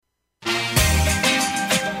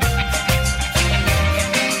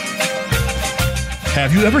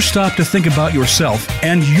Have you ever stopped to think about yourself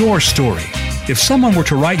and your story? If someone were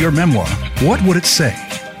to write your memoir, what would it say?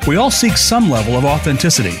 We all seek some level of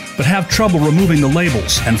authenticity, but have trouble removing the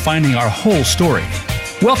labels and finding our whole story.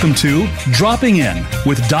 Welcome to Dropping In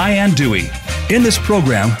with Diane Dewey. In this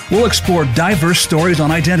program, we'll explore diverse stories on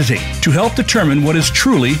identity to help determine what is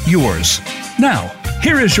truly yours. Now,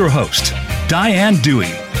 here is your host, Diane Dewey.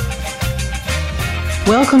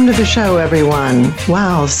 Welcome to the show, everyone.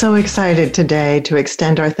 Wow, so excited today to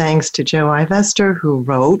extend our thanks to Jo Ivester, who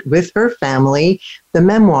wrote with her family the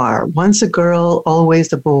memoir, Once a Girl,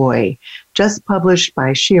 Always a Boy, just published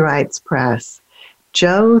by She Writes Press.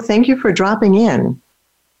 Jo, thank you for dropping in.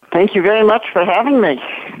 Thank you very much for having me.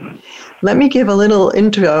 Let me give a little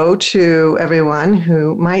intro to everyone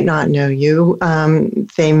who might not know you.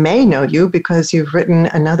 They may know you because you've written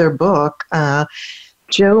another book.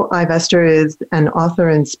 Jo Ivester is an author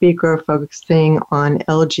and speaker focusing on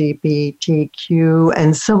LGBTQ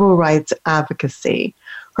and civil rights advocacy.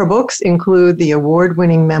 Her books include the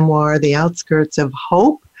award-winning memoir, The Outskirts of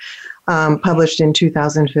Hope, published in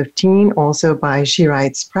 2015, also by She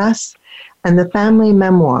Writes Press, and the family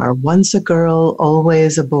memoir, Once a Girl,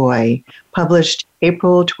 Always a Boy, published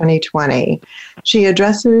April 2020. She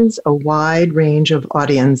addresses a wide range of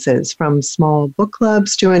audiences, from small book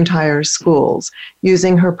clubs to entire schools,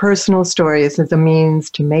 using her personal stories as a means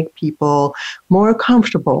to make people more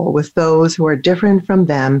comfortable with those who are different from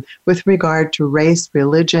them with regard to race,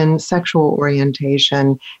 religion, sexual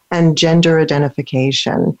orientation, and gender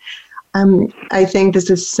identification. I think this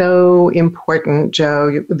is so important,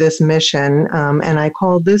 Jo, this mission, and I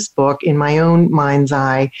call this book, in my own mind's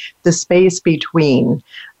eye, The Space Between,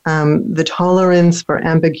 the tolerance for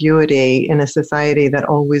ambiguity in a society that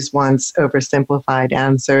always wants oversimplified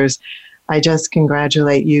answers. I just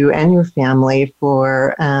congratulate you and your family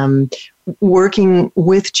for working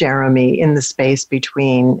with Jeremy in the space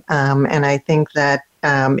between, and I think that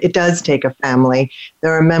it does take a family.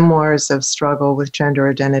 There are memoirs of struggle with gender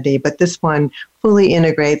identity, but this one fully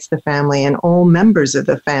integrates the family, and all members of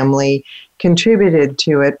the family contributed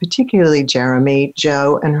to it, particularly Jeremy,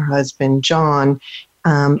 Jo, and her husband, John,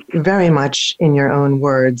 very much in your own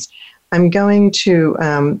words. I'm going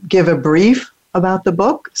to give a brief about the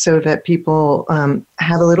book so that people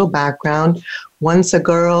have a little background. Once a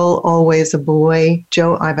Girl, Always a Boy,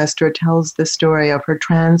 Jo Ivester tells the story of her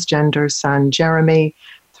transgender son, Jeremy,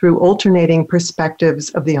 through alternating perspectives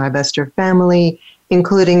of the Ivester family,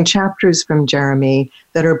 including chapters from Jeremy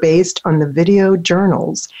that are based on the video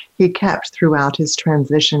journals he kept throughout his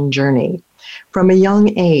transition journey. From a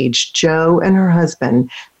young age, Jo and her husband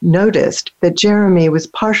noticed that Jeremy was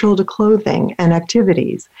partial to clothing and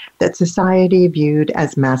activities that society viewed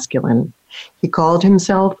as masculine. He called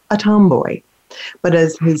himself a tomboy. But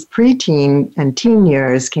as his preteen and teen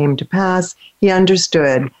years came to pass, he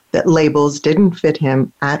understood that labels didn't fit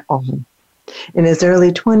him at all. In his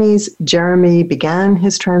early 20s, Jeremy began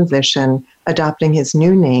his transition, adopting his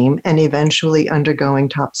new name and eventually undergoing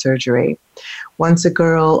top surgery. Once a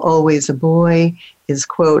Girl, Always a Boy is,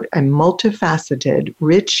 quote, a multifaceted,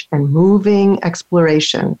 rich, and moving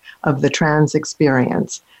exploration of the trans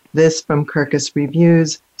experience. This from Kirkus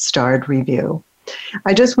Reviews, starred review.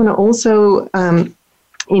 I just want to also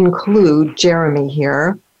include Jeremy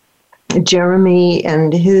here, Jeremy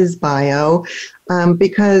and his bio,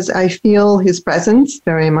 because I feel his presence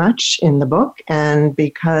very much in the book, and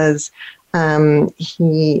because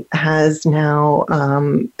he has now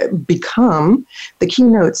become the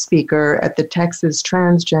keynote speaker at the Texas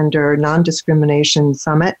Transgender Non-Discrimination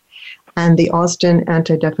Summit and the Austin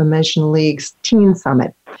Anti-Defamation League's Teen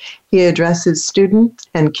Summit. He addresses students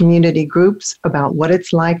and community groups about what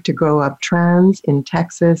it's like to grow up trans in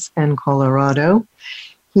Texas and Colorado.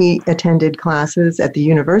 He attended classes at the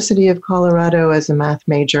University of Colorado as a math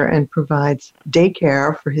major and provides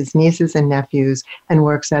daycare for his nieces and nephews and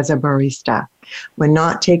works as a barista. When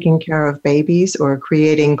not taking care of babies or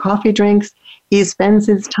creating coffee drinks, he spends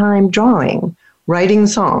his time drawing, writing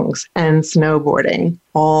songs, and snowboarding,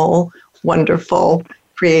 all wonderful,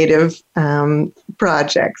 creative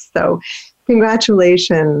projects. So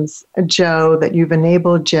congratulations, Jo, that you've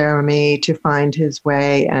enabled Jeremy to find his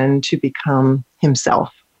way and to become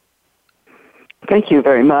himself. Thank you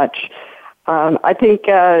very much. I think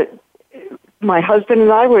my husband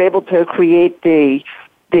and I were able to create the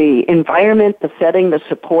environment, the setting, the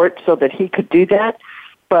support so that he could do that.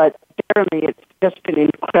 But Jeremy, it's just been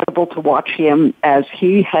incredible to watch him as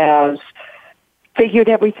he has figured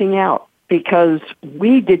everything out, because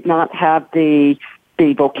we did not have the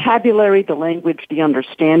vocabulary, the language, the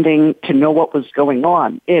understanding to know what was going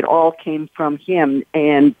on. It all came from him,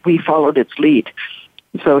 and we followed its lead.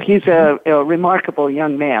 So he's a remarkable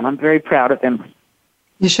young man. I'm very proud of him.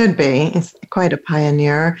 You should be. He's quite a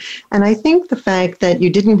pioneer. And I think the fact that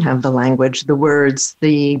you didn't have the language, the words,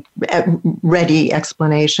 the ready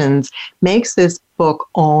explanations makes this book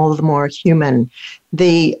all the more human.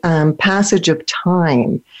 The passage of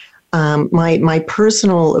time, my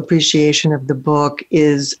personal appreciation of the book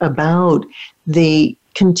is about the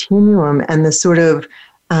continuum and the sort of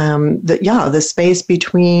the space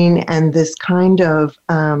between, and this kind of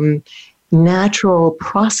natural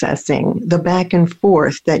processing, the back and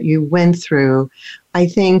forth that you went through. I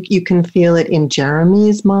think you can feel it in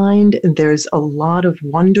Jeremy's mind. There's a lot of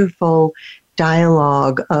wonderful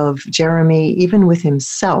dialogue of Jeremy, even with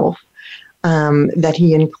himself, that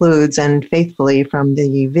he includes, and faithfully from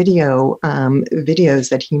the videos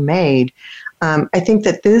that he made. I think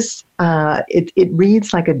that this, it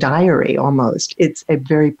reads like a diary almost. It's a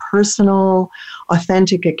very personal,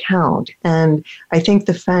 authentic account. And I think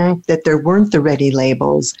the fact that there weren't the ready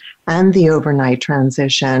labels and the overnight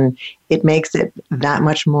transition, it makes it that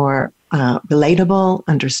much more relatable,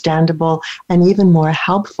 understandable, and even more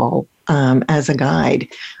helpful as a guide.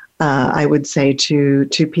 I would say to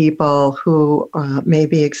people who may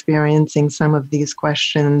be experiencing some of these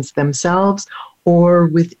questions themselves or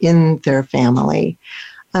within their family.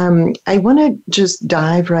 I want to just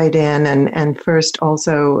dive right in and first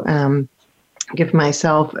also give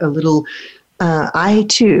myself a little, I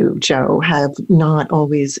too, Joe, have not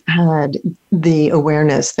always had the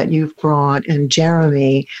awareness that you've brought and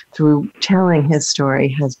Jeremy, through telling his story,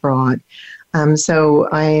 has brought. So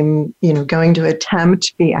I'm, going to attempt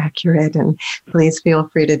to be accurate, and please feel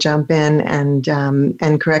free to jump in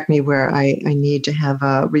and correct me where I need to have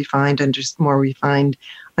a more refined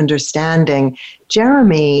understanding.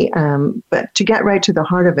 Jeremy, but to get right to the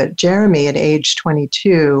heart of it, Jeremy at age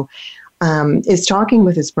 22 is talking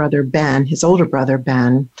with his brother Ben, his older brother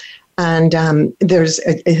Ben, and there's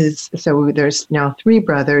now three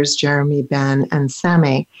brothers: Jeremy, Ben, and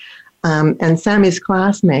Sammy. And Sammy's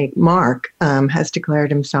classmate, Mark, has declared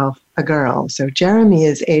himself a girl. So Jeremy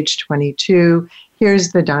is age 22.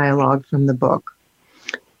 Here's the dialogue from the book.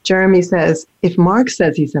 Jeremy says, "If Mark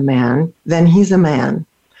says he's a man, then he's a man.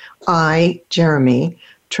 I, Jeremy,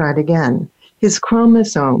 tried again. His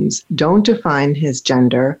chromosomes don't define his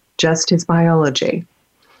gender, just his biology."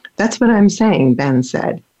 "That's what I'm saying," Ben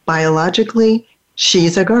said. "Biologically,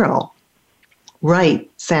 she's a girl." "Right,"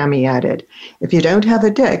 Sammy added. "If you don't have a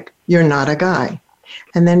dick, you're not a guy."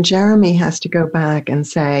 And then Jeremy has to go back and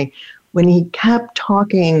say, "When he kept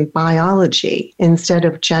talking biology instead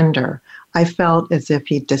of gender, I felt as if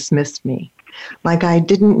he dismissed me, like I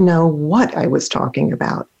didn't know what I was talking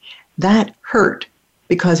about. That hurt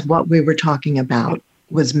because what we were talking about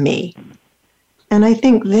was me." And I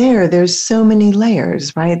think there's so many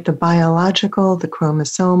layers, right? The biological, the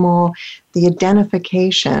chromosomal, the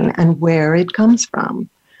identification, and where it comes from.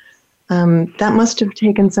 That must have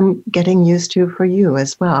taken some getting used to for you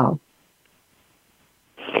as well.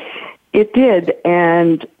 It did,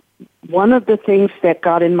 and one of the things that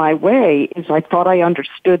got in my way is I thought I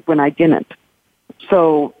understood when I didn't.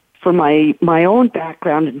 So for my own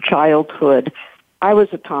background in childhood, I was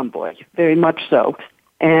a tomboy, very much so.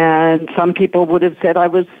 And some people would have said I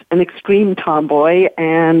was an extreme tomboy,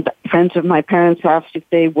 and friends of my parents asked if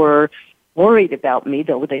they were worried about me,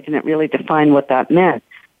 though they didn't really define what that meant.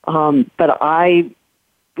 But I,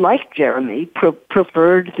 like Jeremy,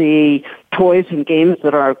 preferred the toys and games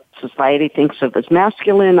that our society thinks of as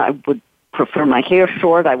masculine. I would prefer my hair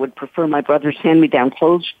short. I would prefer my brother's hand-me-down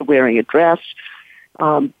clothes to wearing a dress.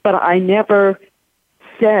 But I never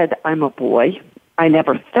said I'm a boy. I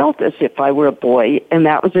never felt as if I were a boy, and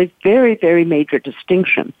that was a very, very major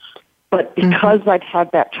distinction. But because I'd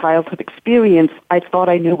had that childhood experience, I thought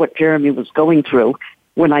I knew what Jeremy was going through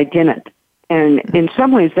when I didn't. And in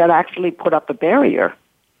some ways, that actually put up a barrier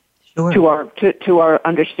to our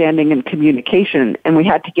understanding and communication, and we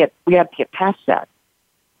had to get past that.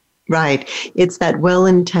 Right. It's that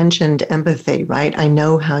well-intentioned empathy, right? I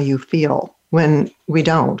know how you feel. When we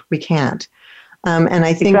don't, we can't. And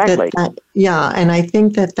I think exactly. And I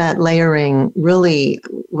think that layering, really,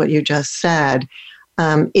 what you just said,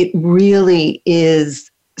 it really is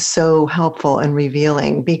so helpful and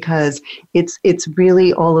revealing, because it's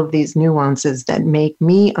really all of these nuances that make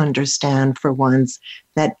me understand for once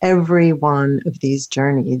that every one of these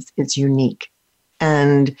journeys is unique.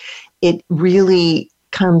 And it really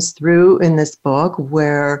comes through in this book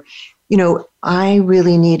where, I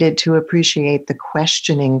really needed to appreciate the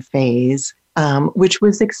questioning phase, which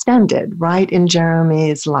was extended right in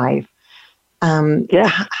Jeremy's life. Tell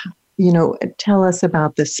us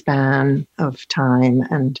about the span of time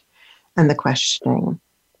and and the questioning?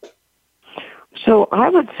 So I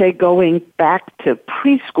would say going back to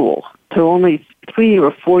preschool, to only 3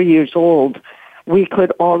 or 4 years old, we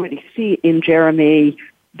could already see in Jeremy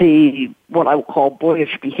what I would call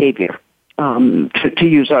boyish behavior, to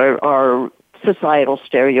use our societal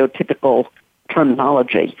stereotypical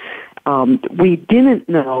terminology. We didn't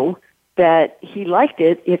know that he liked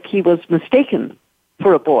it if he was mistaken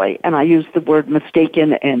for a boy. And I use the word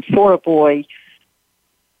mistaken and for a boy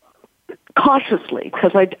cautiously,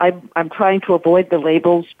 because I'm trying to avoid the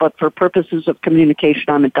labels, but for purposes of communication,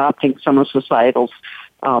 I'm adopting some of societal's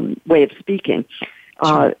way of speaking.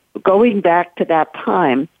 Sure. Going back to that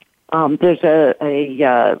time, there's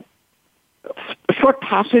a short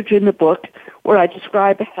passage in the book where I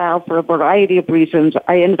describe how, for a variety of reasons,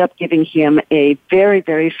 I ended up giving him a very,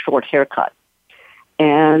 very short haircut.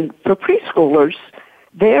 And for preschoolers,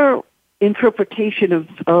 their interpretation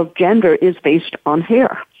of gender is based on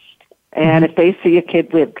hair. And if they see a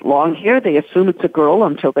kid with long hair, they assume it's a girl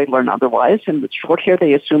until they learn otherwise. And with short hair,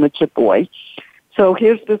 they assume it's a boy. So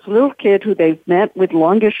here's this little kid who they've met with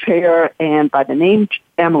longish hair and by the name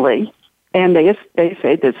Emily, and they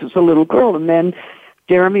say this is a little girl. And then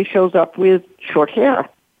Jeremy shows up with short hair.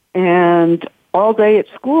 And all day at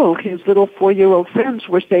school, his little 4-year-old friends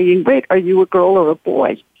were saying, wait, are you a girl or a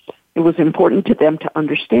boy? It was important to them to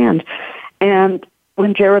understand. And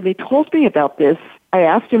when Jeremy told me about this, I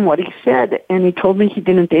asked him what he said, and he told me he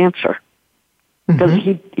didn't answer because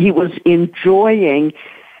he was enjoying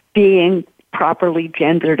being properly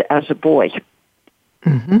gendered as a boy.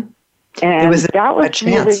 And that was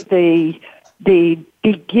really the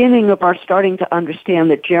beginning of our starting to understand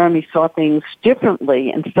that Jeremy saw things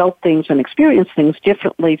differently and felt things and experienced things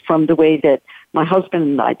differently from the way that my husband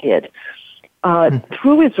and I did.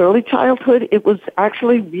 Through his early childhood, it was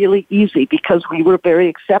actually really easy because we were very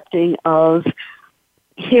accepting of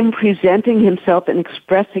him presenting himself and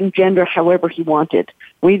expressing gender however he wanted.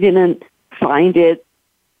 We didn't find it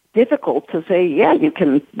difficult to say, yeah, you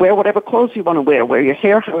can wear whatever clothes you want to wear your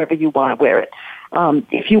hair however you want to wear it.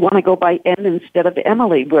 If you want to go by N instead of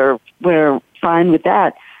Emily, we're fine with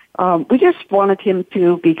that. We just wanted him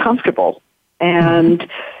to be comfortable. And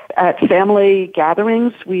at family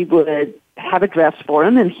gatherings, we would have a dress for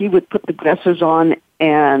him, and he would put the dresses on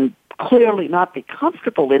and clearly not be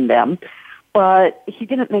comfortable in them, but he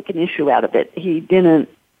didn't make an issue out of it. He didn't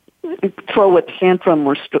throw a tantrum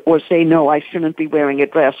or say, no, I shouldn't be wearing a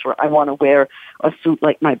dress, or I want to wear a suit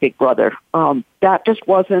like my big brother. That just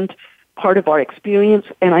wasn't part of our experience,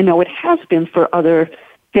 and I know it has been for other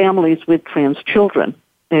families with trans children.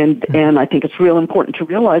 And I think it's real important to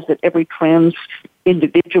realize that every trans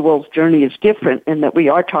individual's journey is different and that we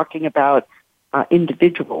are talking about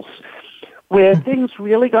individuals. Where things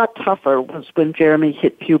really got tougher was when Jeremy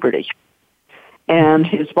hit puberty. And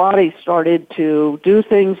his body started to do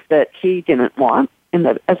things that he didn't want. And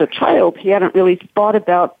that as a child, he hadn't really thought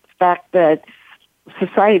about the fact that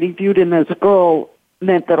society viewed him as a girl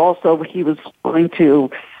meant that also he was going to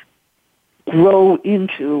grow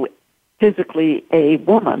into physically a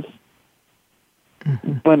woman.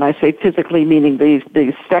 When I say physically, meaning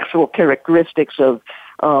the sexual characteristics of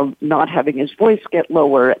not having his voice get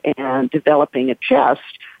lower and developing a chest.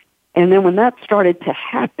 And then when that started to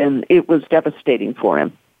happen, it was devastating for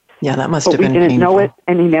him. Yeah, that must have been painful. We didn't know it,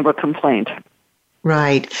 and he never complained.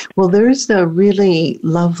 Right. Well, there's a really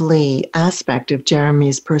lovely aspect of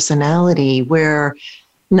Jeremy's personality where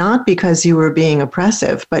not because you were being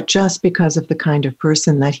oppressive, but just because of the kind of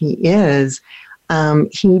person that he is,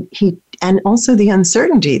 he and also the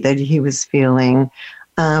uncertainty that he was feeling.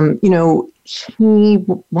 He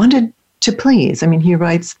wanted to please. I mean, he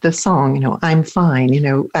writes the song, I'm fine,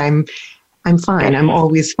 I'm fine, I'm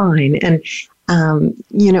always fine. And,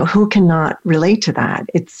 who cannot relate to that?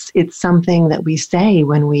 It's something that we say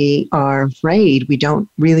when we are afraid. We don't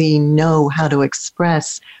really know how to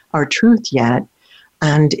express our truth yet.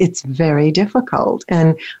 And it's very difficult.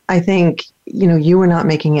 And I think, you were not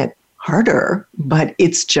making it harder, but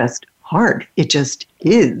it's just hard. It just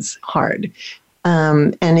is hard.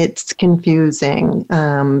 And it's confusing.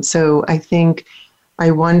 So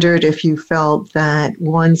I wondered if you felt that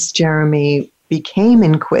once Jeremy became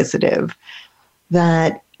inquisitive,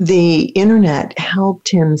 that the internet helped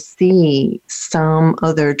him see some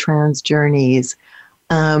other trans journeys.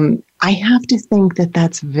 I have to think that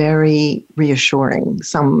that's very reassuring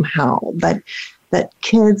somehow, that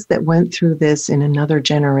kids that went through this in another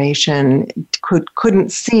generation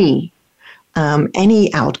couldn't see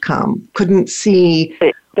any outcome, couldn't see.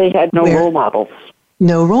 They had no role models.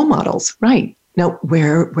 No role models, right. Now,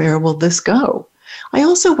 where will this go? I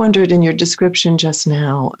also wondered in your description just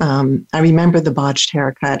now, I remember the botched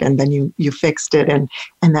haircut, and then you fixed it, and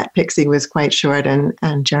that pixie was quite short,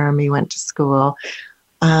 and Jeremy went to school.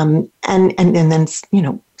 And then,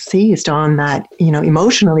 seized on that,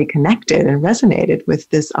 emotionally connected and resonated with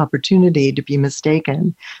this opportunity to be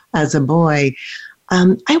mistaken as a boy.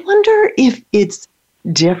 I wonder if it's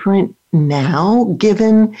different now,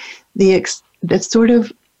 given the sort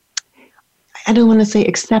of, I don't want to say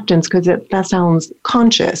acceptance because that sounds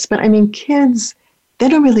conscious, but I mean, kids, they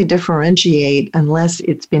don't really differentiate unless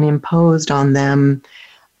it's been imposed on them.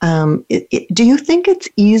 Do you think it's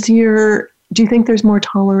easier? Do you think there's more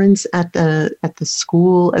tolerance at the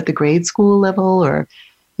school, at the grade school level or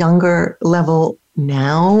younger level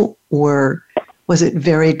now? Or was it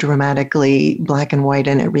very dramatically black and white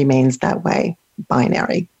and it remains that way,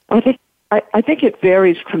 binary? I think it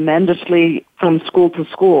varies tremendously from school to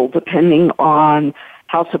school, depending on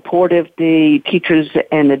how supportive the teachers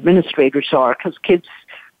and administrators are, because kids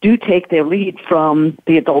do take their lead from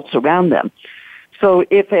the adults around them. So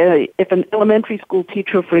if an elementary school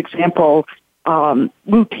teacher, for example,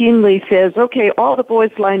 routinely says, okay, all the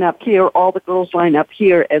boys line up here, all the girls line up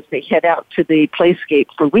here as they head out to the playscape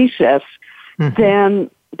for recess, then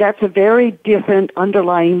that's a very different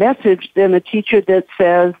underlying message than a teacher that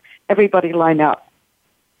says, everybody line up.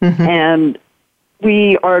 And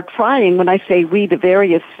we are trying, when I say we, the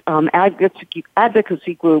various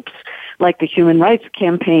advocacy groups like the Human Rights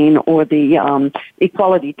Campaign or the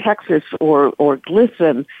Equality Texas or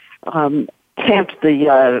GLSEN,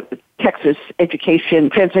 the Texas Education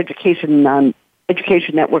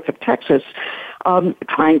Network of Texas,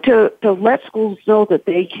 trying to let schools know that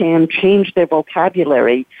they can change their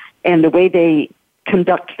vocabulary and the way they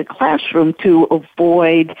conduct the classroom to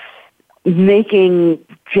avoid making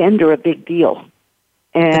gender a big deal.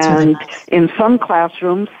 And in some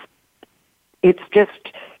classrooms, it's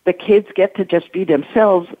just the kids get to just be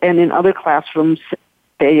themselves, and in other classrooms,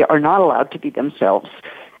 they are not allowed to be themselves.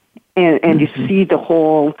 And you see the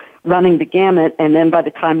whole running the gamut, and then by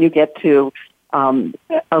the time you get to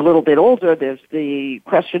a little bit older, there's the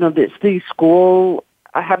question of the school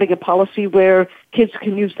having a policy where kids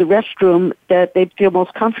can use the restroom that they feel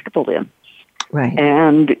most comfortable in. Right.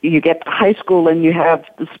 And you get to high school and you have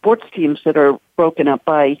the sports teams that are broken up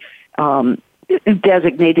by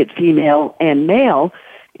designated female and male.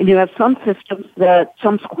 And you have some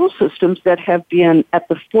school systems that have been at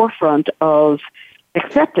the forefront of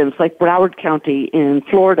acceptance, like Broward County in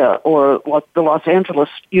Florida or the Los Angeles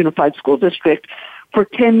Unified School District. For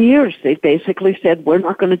 10 years, they basically said, we're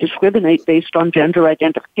not going to discriminate based on gender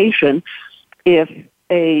identification. If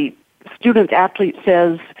a student athlete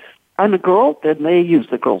says, I'm a girl, then they use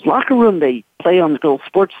the girls' locker room, they play on the girls'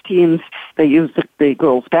 sports teams, they use the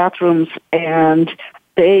girls' bathrooms, and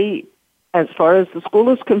they, as far as the school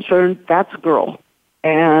is concerned, that's a girl.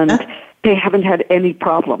 And they haven't had any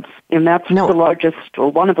problems. And that's the largest, or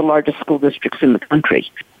one of the largest school districts in the country.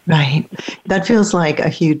 Right. That feels like a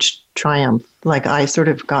huge triumph. Like I sort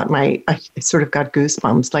of got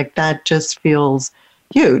goosebumps. Like that just feels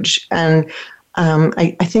huge. And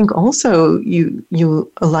I think also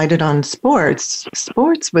you alighted on sports.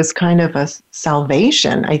 Sports was kind of a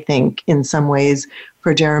salvation, I think, in some ways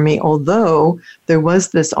for Jeremy, although there was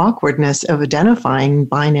this awkwardness of identifying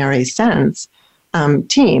binary sense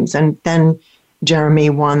teams. And then Jeremy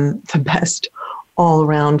won the best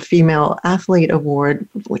all-around female athlete award,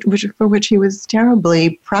 for which he was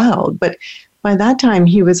terribly proud. But by that time,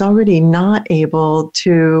 he was already not able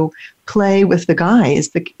to play with the guys,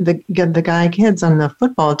 the guy kids on the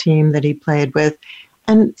football team that he played with.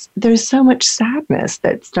 And there's so much sadness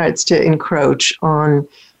that starts to encroach on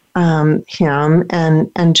him,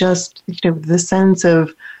 and just the sense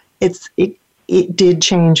of it did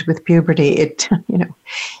change with puberty.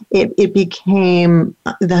 It became,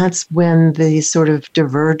 that's when the sort of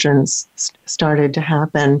divergence started to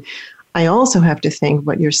happen. I also have to think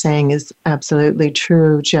what you're saying is absolutely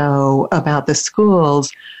true, Joe, about the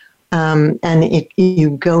schools. And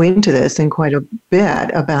you go into this in quite a bit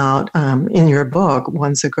about, in your book,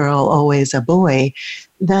 Once a Girl, Always a Boy,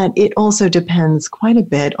 that it also depends quite a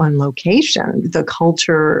bit on location. The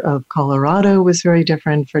culture of Colorado was very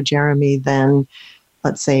different for Jeremy than,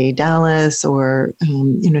 let's say, Dallas or,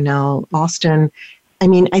 now Austin. I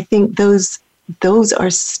mean, I think those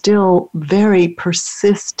are still very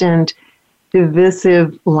persistent,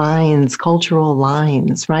 divisive lines, cultural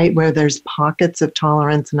lines, right? Where there's pockets of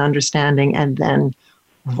tolerance and understanding, and then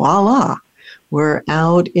voila, we're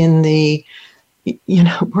out in the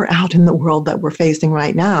world that we're facing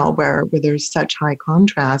right now, where there's such high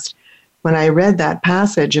contrast. when I read that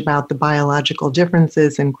passage about the biological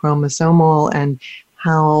differences in chromosomal and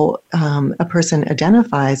how a person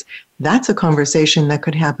identifies, that's a conversation that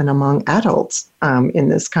could happen among adults in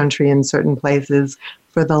this country in certain places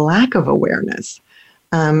for the lack of awareness.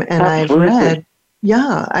 And Absolutely. I've read,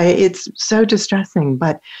 it's so distressing,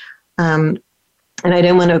 but and I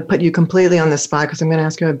didn't want to put you completely on the spot because I'm going to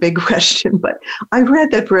ask you a big question, but I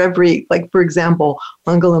read that for every, like, for example,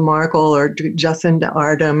 Angela Merkel or Jacinda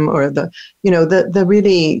Ardern or the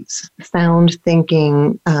really sound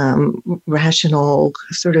thinking, rational,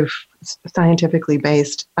 sort of scientifically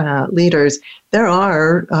based leaders, there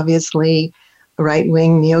are obviously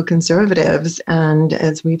right-wing neoconservatives. And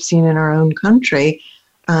as we've seen in our own country,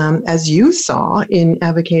 as you saw in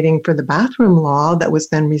advocating for the bathroom law that was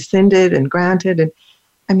then rescinded and granted. And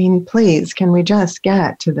I mean, please, can we just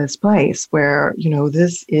get to this place where,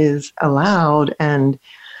 this is allowed? And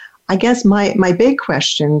I guess my big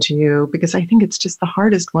question to you, because I think it's just the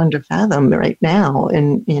hardest one to fathom right now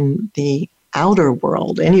in the outer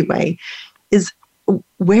world anyway, is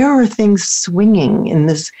where are things swinging in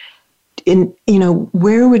this?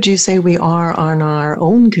 Where would you say we are on our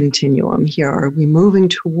own continuum here? Are we moving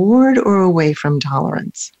toward or away from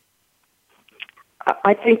tolerance?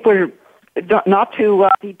 I think we're, not to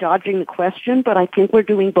be dodging the question, but I think we're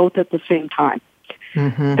doing both at the same time.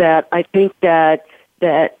 Mm-hmm. That I think that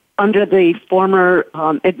under the former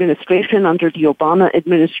administration, under the Obama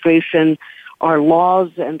administration, our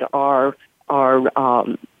laws and our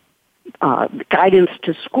guidance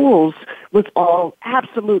to schools was all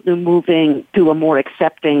absolutely moving to a more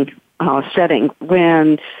accepting setting.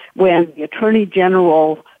 When the Attorney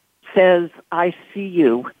General says, "I see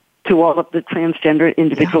you," to all of the transgender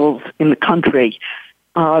individuals in the country,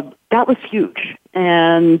 that was huge,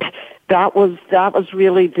 and that was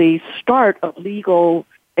really the start of legal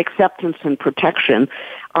acceptance and protection.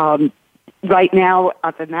 Right now,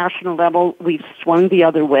 at the national level, we've swung the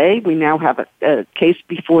other way. We now have a case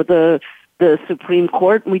before the Supreme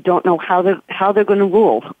Court. We don't know how they're going to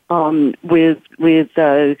rule with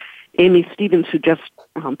Amy Stevens, who just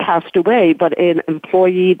passed away, but an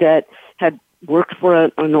employee that had worked for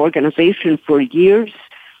an organization for years.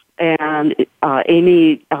 And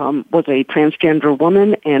Amy was a transgender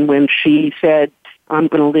woman, and when she said, "I'm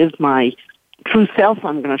going to live my true self,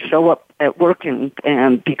 I'm going to show up at work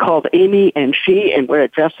and be called Amy and she and wear a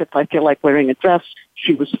dress if I feel like wearing a dress,"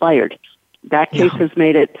 she was fired. That case has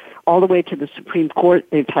made it all the way to the Supreme Court.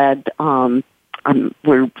 They've had,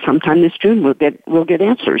 we're sometime this June we'll get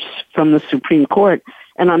answers from the Supreme Court,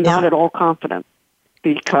 and I'm not at all confident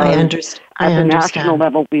because at the national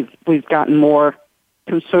level we've gotten more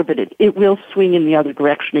conservative. It will swing in the other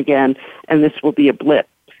direction again, and this will be a blip.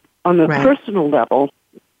 On the personal level,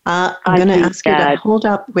 I'm going to ask you to hold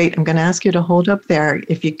up. Wait, I'm going to ask you to hold up there.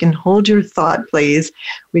 If you can hold your thought, please.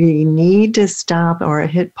 We need to stop or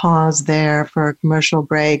hit pause there for a commercial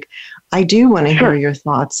break. I do want to hear your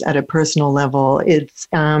thoughts at a personal level. It's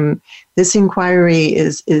this inquiry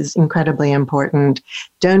is incredibly important.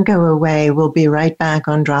 Don't go away. We'll be right back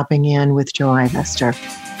on Dropping In with Jo Ivester.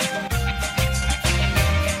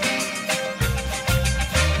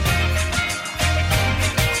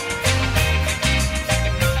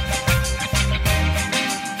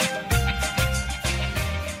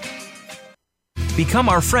 Become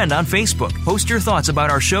our friend on Facebook. Post your thoughts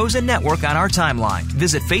about our shows and network on our timeline.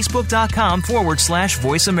 Visit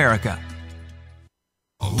facebook.com/Voice America.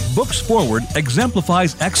 Books Forward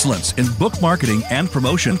exemplifies excellence in book marketing and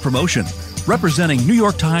promotion. Representing New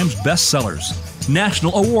York Times bestsellers,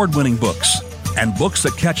 national award-winning books, and books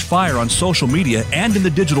that catch fire on social media and in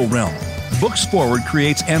the digital realm. Books Forward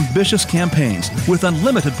creates ambitious campaigns with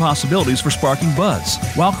unlimited possibilities for sparking buzz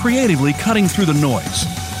while creatively cutting through the noise.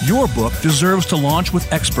 Your book deserves to launch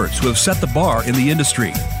with experts who have set the bar in the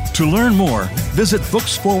industry. To learn more, visit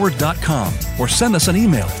booksforward.com or send us an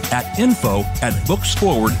email at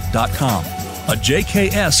info@booksforward.com. A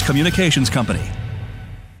JKS Communications company.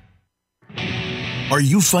 Are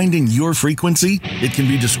you finding your frequency? It can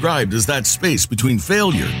be described as that space between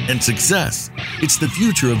failure and success. It's the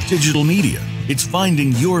future of digital media. It's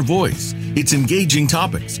finding your voice. It's engaging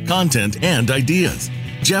topics, content, and ideas.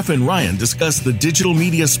 Jeff and Ryan discuss the digital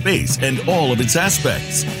media space and all of its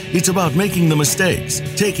aspects. It's about making the mistakes,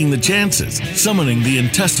 taking the chances, summoning the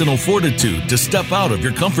intestinal fortitude to step out of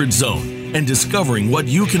your comfort zone, and discovering what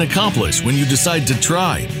you can accomplish when you decide to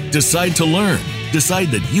try, decide to learn,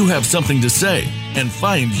 decide that you have something to say, and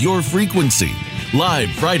find your frequency.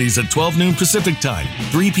 Live Fridays at 12 noon Pacific Time,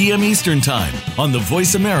 3 p.m. Eastern Time on the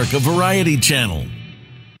Voice America Variety Channel.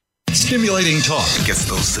 Stimulating talk gets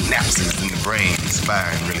those synapses in the brain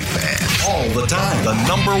firing really fast. all the time. The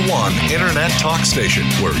 #1 internet talk station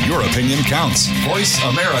where your opinion counts.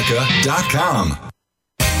 VoiceAmerica.com.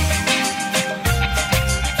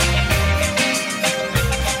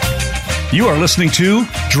 You are listening to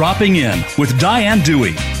Dropping In with Diane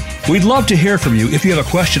Dewey. We'd love to hear from you if you have a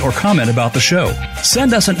question or comment about the show.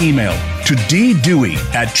 Send us an email to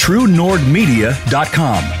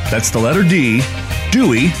ddewey@truenordmedia.com. That's the letter D,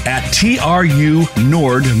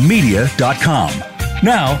 Dewey@trunordmedia.com.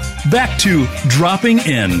 Now, back to Dropping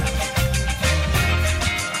In.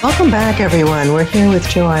 Welcome back, everyone. We're here with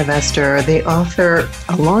Jo Ivester, the author,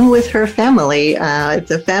 along with her family. It's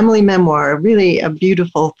a family memoir, really a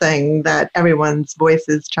beautiful thing that everyone's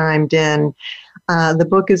voices chimed in. The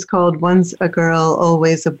book is called Once a Girl,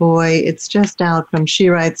 Always a Boy. It's just out from She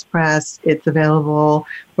Writes Press. It's available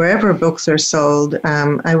wherever books are sold.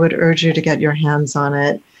 I would urge you to get your hands on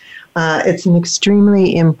it. It's an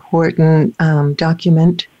extremely important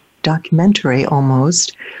documentary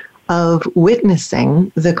almost, of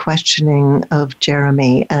witnessing the questioning of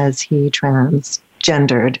Jeremy as he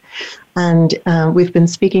transgendered. And we've been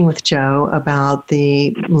speaking with Jo about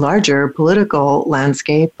the larger political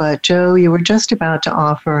landscape, but Jo, you were just about to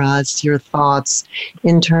offer us your thoughts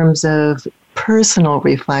in terms of personal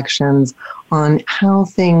reflections on how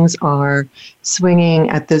things are swinging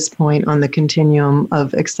at this point on the continuum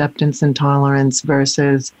of acceptance and tolerance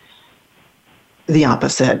versus the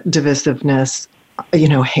opposite, divisiveness,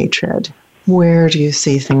 hatred. Where do you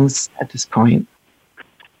see things at this point?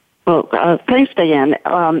 Well, thanks, Diane.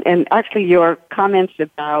 And actually, your comments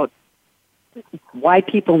about why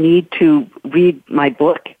people need to read my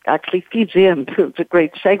book actually feeds in. It's a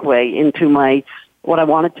great segue into what I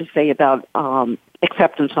wanted to say about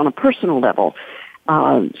acceptance on a personal level.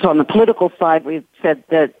 So on the political side, we've said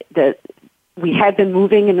that we had been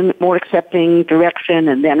moving in a more accepting direction,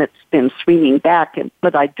 and then it's been swinging back.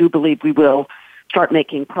 But I do believe we will start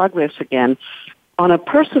making progress again. On a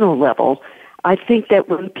personal level, I think that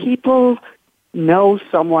when people know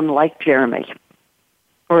someone like Jeremy,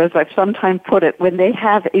 or as I've sometimes put it, when they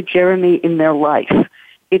have a Jeremy in their life,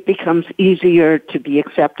 it becomes easier to be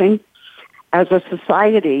accepting. As a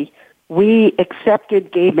society, we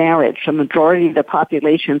accepted gay marriage. A majority of the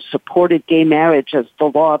population supported gay marriage as the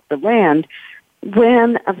law of the land,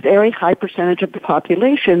 when a very high percentage of the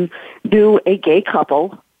population knew a gay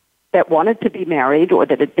couple that wanted to be married or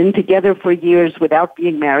that had been together for years without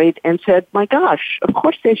being married and said, my gosh, of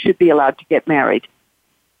course they should be allowed to get married.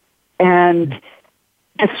 And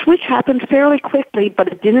a switch happened fairly quickly, but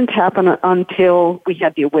it didn't happen until we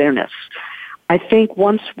had the awareness. I think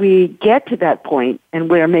once we get to that point, and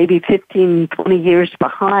we're maybe 15, 20 years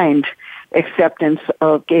behind acceptance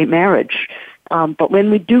of gay marriage, but when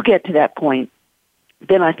we do get to that point,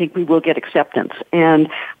 then I think we will get acceptance. And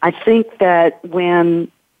I think that when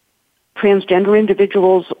transgender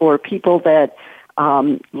individuals or people that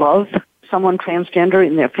love someone transgender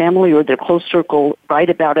in their family or their close circle write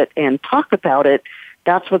about it and talk about it,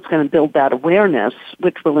 that's what's going to build that awareness,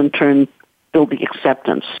 which will in turn build the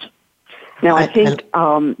acceptance. Now, I think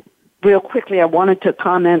real quickly I wanted to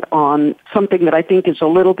comment on something that I think is a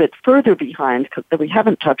little bit further behind that we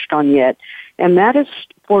haven't touched on yet, and that is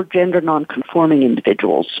for gender nonconforming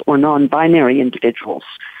individuals or non-binary individuals.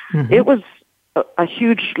 Mm-hmm. It was a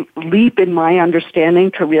huge leap in my understanding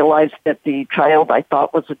to realize that the child I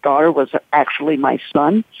thought was a daughter was actually my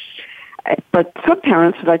son. But some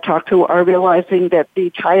parents that I talked to are realizing that the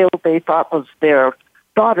child they thought was their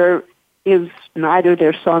daughter is neither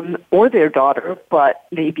their son or their daughter, but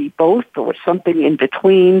maybe both or something in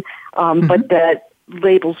between, but that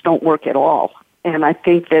labels don't work at all. And I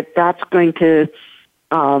think that that's going to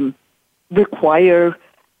require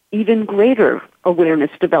even greater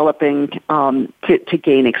awareness developing to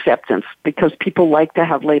gain acceptance, because people like to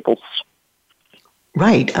have labels.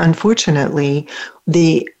 Right. Unfortunately,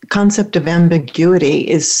 the concept of ambiguity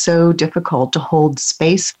is so difficult to hold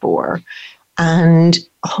space for. And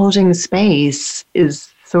holding space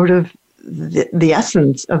is sort of the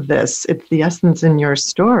essence of this. It's the essence in your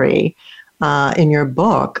story, in your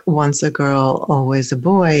book, Once a Girl, Always a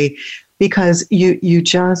Boy, because you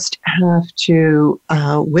just have to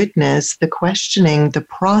witness the questioning, the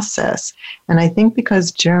process. And I think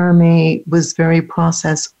because Jeremy was very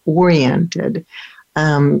process-oriented,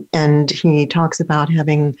 and he talks about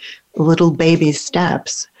having little baby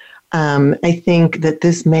steps, I think that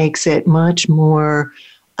this makes it much more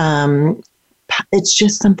it's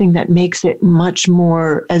just something that makes it much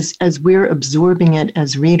more, as we're absorbing it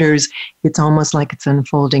as readers, it's almost like it's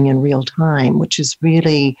unfolding in real time, which is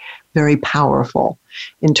really very powerful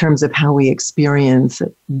in terms of how we experience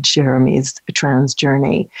Jeremy's trans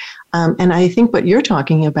journey. And I think what you're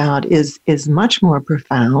talking about is much more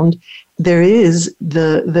profound. There is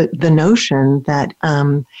the notion that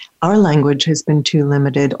our language has been too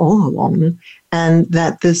limited all along, and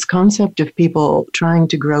that this concept of people trying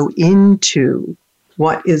to grow into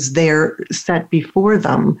what is there set before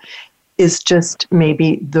them is just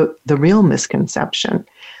maybe the real misconception.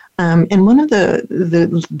 And one of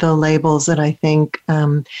the labels that I think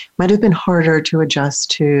might have been harder to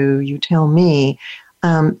adjust to, you tell me,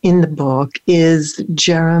 in the book is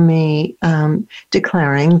Jeremy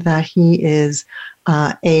declaring that he is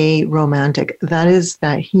a romantic. That is,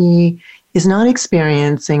 that he is not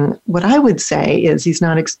experiencing, what I would say is he's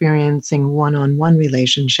not experiencing one-on-one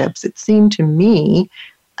relationships. It seemed to me,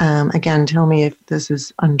 again, tell me if this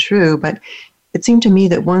is untrue, but it seemed to me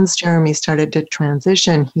that once Jeremy started to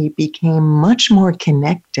transition, he became much more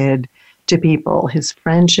connected to people. His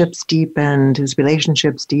friendships deepened, his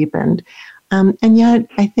relationships deepened. And yet,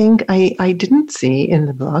 I think I didn't see in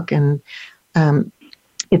the book, and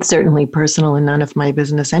it's certainly personal and none of my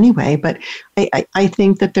business anyway, but I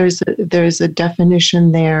think that there's a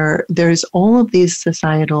definition there. There's all of these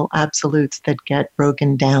societal absolutes that get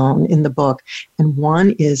broken down in the book, and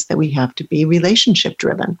one is that we have to be relationship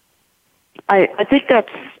driven. I think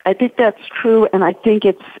that's true, and I think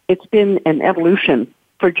it's been an evolution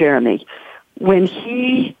for Jeremy. When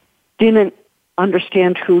he didn't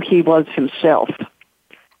understand who he was himself,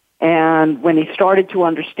 and when he started to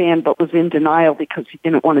understand but was in denial because he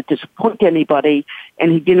didn't want to disappoint anybody,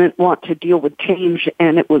 and he didn't want to deal with change,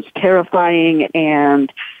 and it was terrifying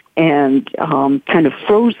and kind of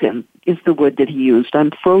frozen is the word that he used.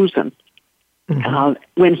 I'm frozen. Mm-hmm.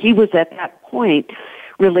 When he was at that point,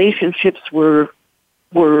 relationships were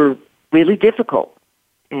really difficult,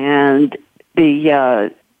 and his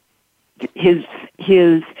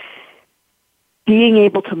being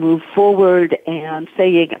able to move forward and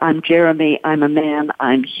saying, I'm Jeremy, I'm a man,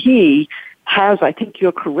 I'm he, has, I think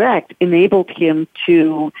you're correct, enabled him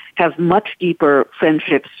to have much deeper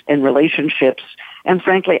friendships and relationships. And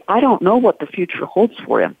frankly, I don't know what the future holds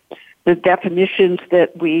for him. The definitions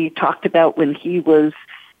that we talked about when he was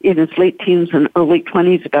in his late teens and early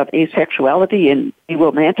 20s about asexuality and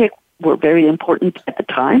aromantic were very important at the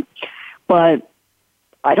time. But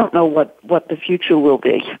I don't know what the future will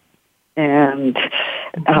be. And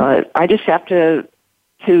I just have to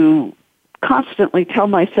constantly tell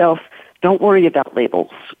myself, don't worry about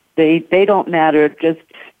labels. They don't matter. Just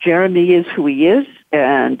Jeremy is who he is,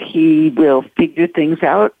 and he will figure things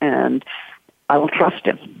out, and I will trust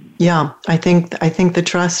him. Yeah, I think the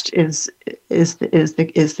trust is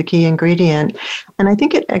the key ingredient, and I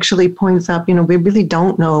think it actually points up. We really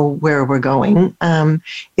don't know where we're going.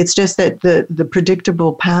 It's just that the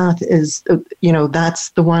predictable path is, that's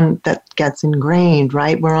the one that gets ingrained,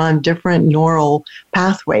 right? We're on different neural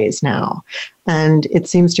pathways now, and it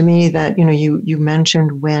seems to me that you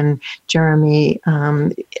mentioned when Jeremy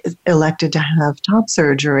elected to have top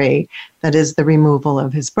surgery, that is the removal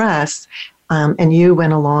of his breasts. And you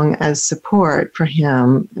went along as support for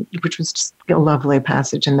him, which was just a lovely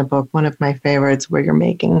passage in the book, one of my favorites, where you're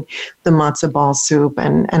making the matzo ball soup.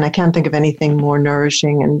 And I can't think of anything more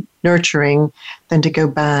nourishing and nurturing than to go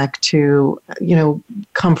back to,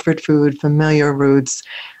 comfort food, familiar roots,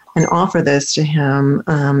 and offer this to him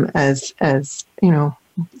as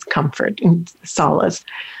comfort and solace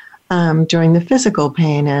during the physical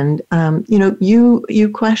pain. And, you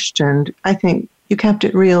questioned, I think, you kept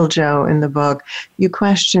it real, Joe, in the book. You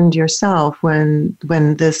questioned yourself when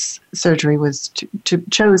this surgery was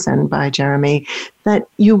chosen by Jeremy, that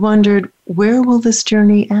you wondered, where will this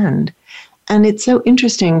journey end? And it's so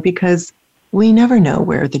interesting because we never know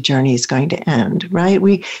where the journey is going to end, right?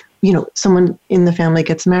 Someone in the family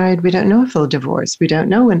gets married, we don't know if they'll divorce, we don't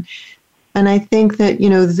know. And I think that,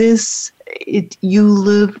 you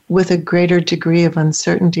live with a greater degree of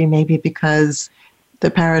uncertainty, maybe because the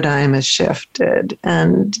paradigm has shifted,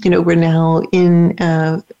 and we're now in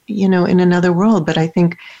in another world. But I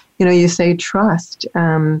think you say trust.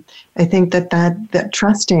 I think that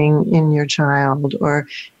trusting in your child, or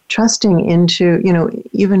trusting into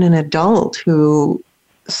even an adult who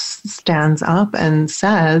stands up and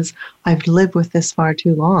says, "I've lived with this far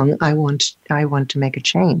too long. I want to make a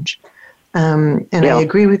change." And yeah. I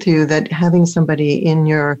agree with you that having somebody in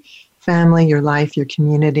your family, your life, your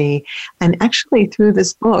community, and actually through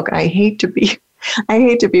this book, I hate to be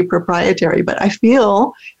proprietary, but I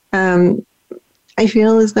feel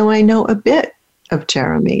as though I know a bit of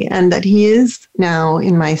Jeremy, and that he is now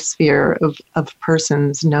in my sphere of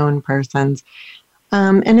persons, known persons.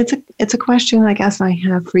 And it's a question I guess I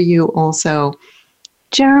have for you also.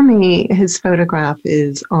 Jeremy, his photograph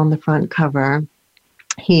is on the front cover.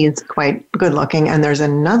 He's quite good looking, and there's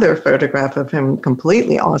another photograph of him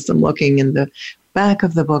completely awesome looking in the back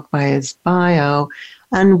of the book by his bio,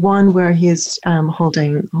 and one where he's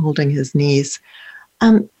holding his niece.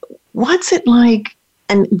 What's it like?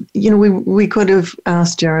 And we could have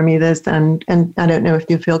asked Jeremy this, and I don't know if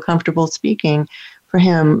you feel comfortable speaking for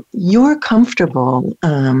him. You're comfortable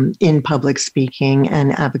in public speaking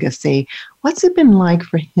and advocacy. What's it been like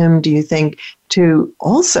for him, do you think, to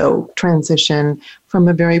also transition from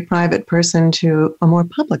a very private person to a more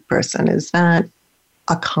public person? Is that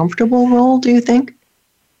a comfortable role, do you think?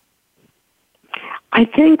 I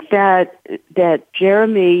think that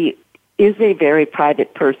Jeremy is a very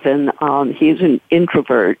private person. He's an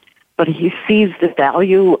introvert, but he sees the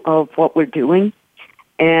value of what we're doing,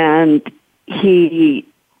 and he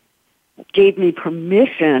gave me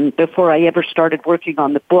permission before I ever started working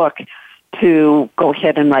on the book to go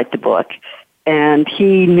ahead and write the book. And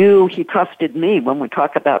he trusted me. When we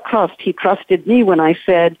talk about trust, he trusted me when I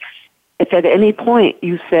said, if at any point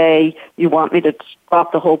you say you want me to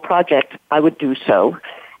stop the whole project, I would do so.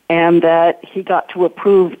 And that he got to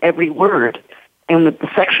approve every word. And with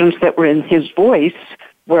the sections that were in his voice,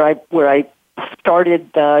 where I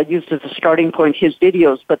started, used as a starting point his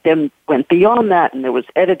videos, but then went beyond that, and there was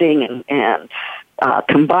editing and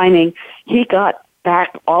combining. He got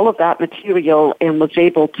back all of that material and was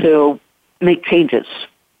able to make changes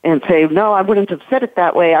and say, no, I wouldn't have said it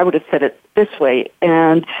that way. I would have said it this way.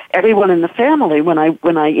 And everyone in the family, when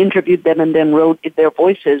I interviewed them and then wrote their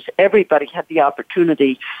voices, everybody had the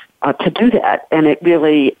opportunity to do that. And it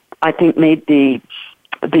really, I think, made the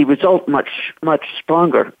result much, much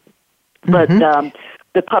stronger. But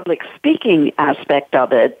the public speaking aspect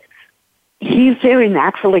of it, he's very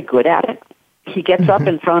naturally good at it. He gets up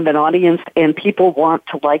in front of an audience and people want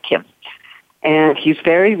to like him. And he's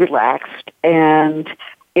very relaxed, and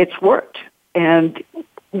it's worked. And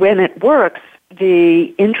when it works,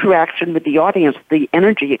 the interaction with the audience, the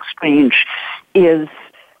energy exchange it's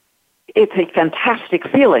a fantastic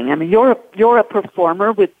feeling. I mean, you're a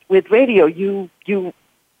performer with radio. You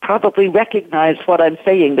probably recognize what I'm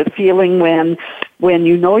saying. The feeling when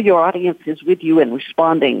you know your audience is with you and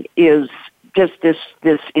responding is just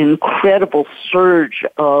this incredible surge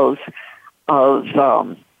of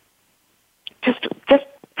just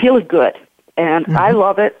feeling good. And I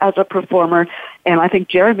love it as a performer, and I think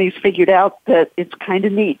Jeremy's figured out that it's kind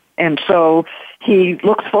of neat. And so he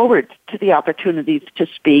looks forward to the opportunities to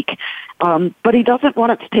speak, but he doesn't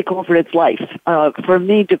want it to take over his life. For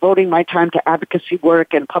me, devoting my time to advocacy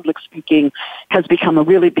work and public speaking has become a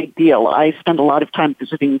really big deal. I spend a lot of time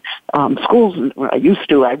visiting schools, and I used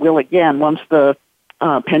to. I will again once the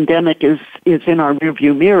pandemic is in our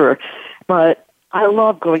rearview mirror. But I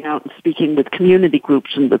love going out and speaking with community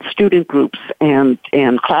groups and with student groups and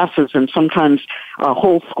classes, and sometimes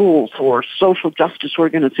whole schools or social justice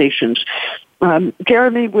organizations.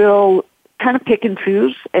 Jeremy will kind of pick and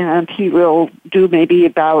choose, and he will do maybe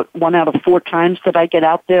about 1 out of 4 times that I get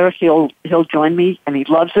out there. He'll join me, and he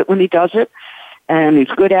loves it when he does it, and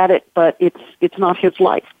he's good at it. But it's not his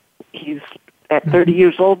life. He's at 30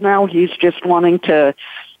 years old now. He's just wanting to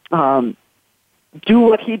do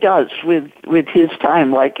what he does with his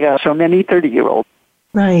time, like so many 30-year-olds.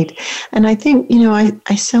 Right. And I think,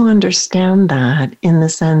 I so understand that in the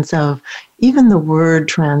sense of even the word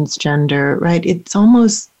transgender, right? It's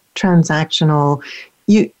almost transactional.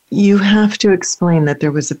 You have to explain that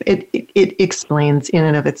there was it explains in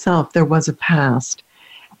and of itself, there was a past.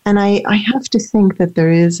 And I have to think that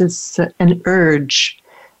there is an urge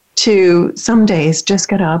to some days just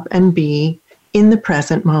get up and be in the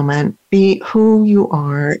present moment, be who you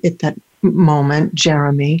are at that moment,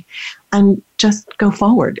 Jeremy, and just go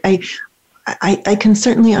forward. I can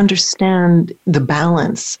certainly understand the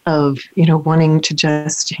balance of, wanting to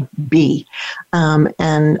just be,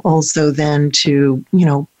 and also then to,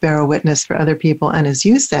 bear a witness for other people. And as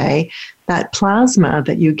you say, that plasma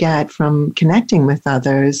that you get from connecting with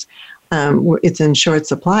others, it's in short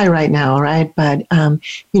supply right now, right? But,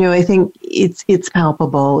 I think it's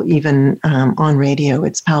palpable even on radio.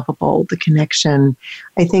 It's palpable, the connection.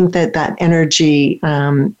 I think that energy,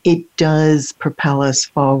 it does propel us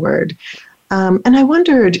forward. And I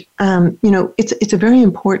wondered, it's a very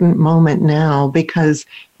important moment now because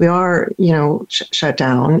we are, shut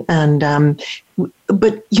down. And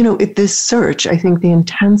but, this search, I think the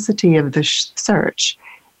intensity of the search,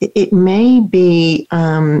 it may be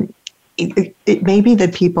it may be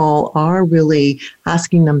that people are really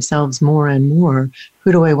asking themselves more and more,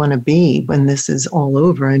 who do I want to be when this is all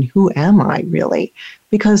over, and who am I really?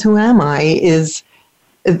 Because who am I is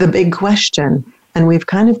the big question, and we've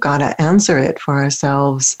kind of got to answer it for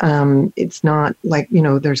ourselves. It's not like,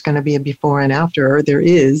 there's going to be a before and after, or there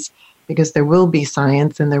is, because there will be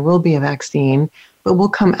science and there will be a vaccine, but we'll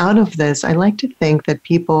come out of this. I like to think that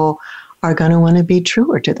people are going to want to be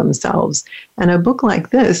truer to themselves. And a book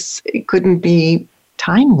like this, it couldn't be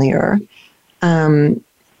timelier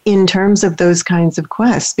in terms of those kinds of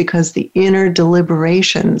quests, because the inner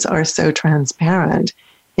deliberations are so transparent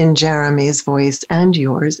in Jeremy's voice and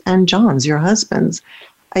yours and John's, your husband's.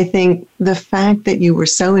 I think the fact that you were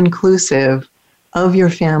so inclusive of your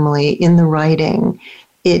family in the writing,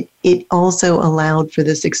 it also allowed for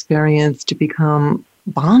this experience to become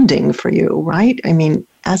bonding for you, right? I mean,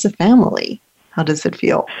 as a family, how does it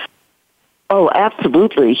feel? Oh,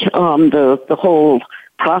 absolutely. The whole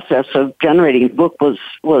process of generating the book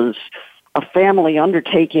was a family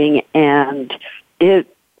undertaking, and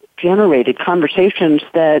it generated conversations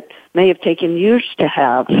that may have taken years to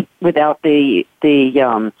have without the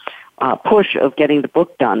push of getting the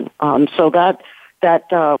book done. So that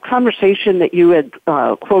conversation that you had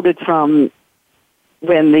quoted from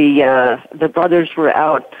when the brothers were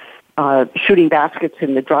out shooting baskets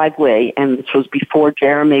in the driveway, and this was before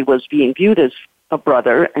Jeremy was being viewed as a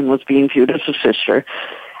brother and was being viewed as a sister.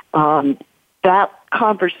 That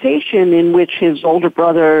conversation in which his older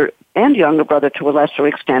brother and younger brother, to a lesser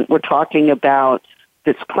extent, were talking about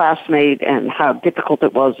this classmate and how difficult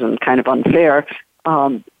it was and kind of unfair,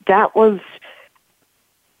 that was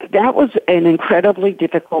an incredibly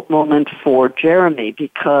difficult moment for Jeremy,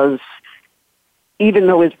 because even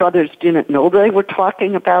though his brothers didn't know they were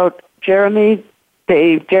talking about Jeremy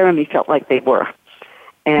felt like they were.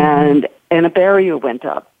 And a barrier went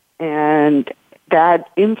up, and that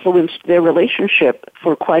influenced their relationship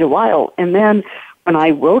for quite a while. And then when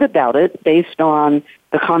I wrote about it, based on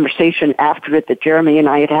the conversation after it that Jeremy and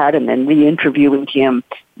I had had, and then re-interviewing him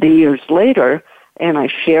the years later, and I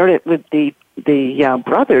shared it with the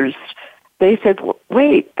brothers, they said,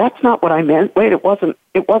 wait, that's not what I meant. Wait, it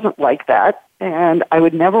wasn't like that. And I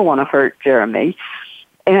would never want to hurt Jeremy.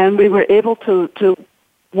 And we were able to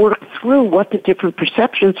work through what the different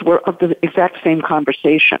perceptions were of the exact same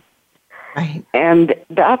conversation. Right. And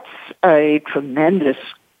that's a tremendous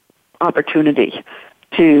opportunity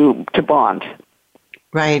to bond.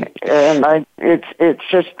 Right. And it's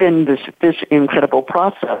just been this incredible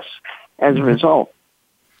process as a result.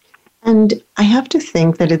 And I have to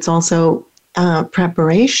think that it's also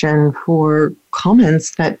preparation for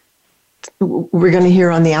comments that we're going to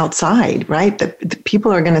hear on the outside, right? That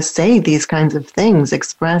people are going to say these kinds of things,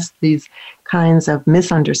 express these kinds of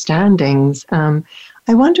misunderstandings. I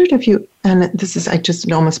wondered if you, and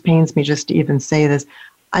it almost pains me just to even say this,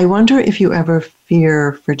 I wonder if you ever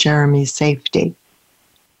fear for Jeremy's safety.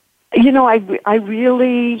 I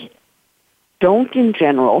really don't in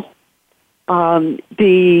general.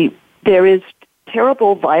 There is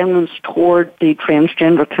terrible violence toward the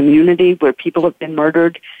transgender community where people have been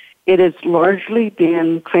murdered. It has largely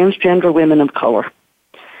been transgender women of color.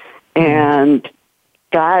 And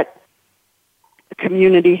that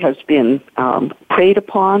community has been preyed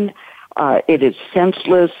upon. It is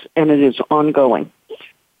senseless, and it is ongoing.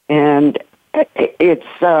 And it's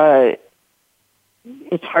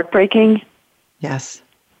heartbreaking. Yes.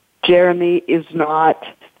 Jeremy is not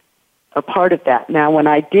a part of that. Now, when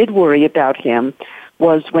I did worry about him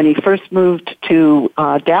was when he first moved to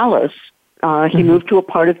Dallas. He moved to a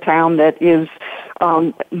part of town that is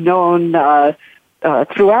known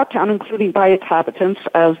throughout town, including by its inhabitants,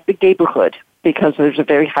 as the gayborhood, because there's a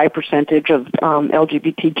very high percentage of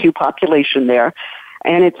LGBTQ population there,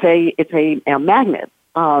 and it's a magnet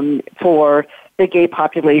for the gay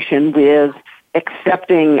population, with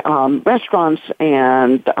accepting restaurants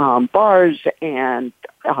and bars and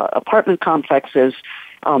apartment complexes.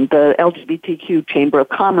 The LGBTQ Chamber of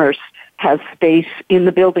Commerce has space in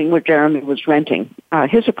the building where Jeremy was renting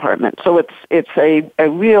his apartment. So it's a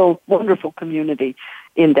real wonderful community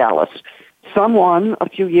in Dallas. Someone a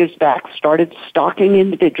few years back started stalking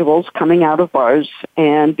individuals coming out of bars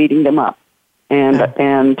and beating them up.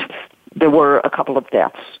 And there were a couple of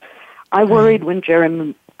deaths. I worried when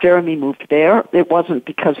Jeremy moved there. It wasn't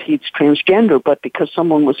because he's transgender, but because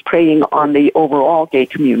someone was preying on the overall gay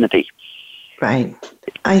community. Right.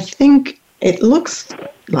 I think it looks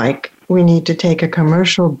like we need to take a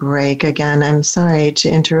commercial break again. I'm sorry to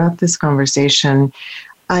interrupt this conversation.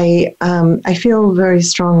 I feel very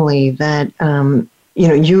strongly that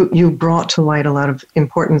you brought to light a lot of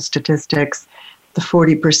important statistics the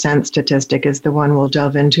 40% statistic is the one we'll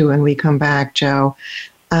delve into when we come back, Joe.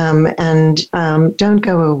 And don't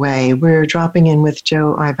go away. We're dropping in with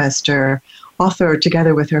Jo Ivester, author,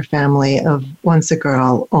 together with her family, of Once a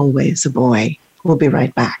Girl, Always a Boy. We'll be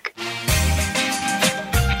right back.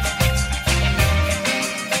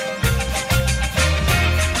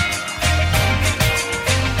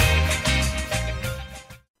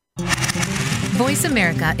 Voice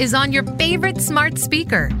America is on your favorite smart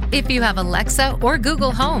speaker. If you have Alexa or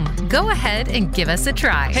Google Home, go ahead and give us a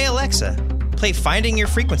try. Hey, Alexa, play Finding Your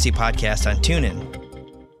Frequency podcast on TuneIn.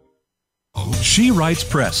 She Writes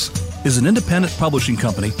Press is an independent publishing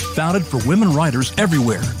company founded for women writers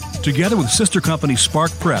everywhere. Together with sister company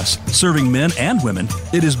Spark Press, serving men and women,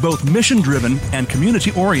 it is both mission-driven and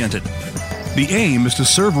community-oriented. The aim is to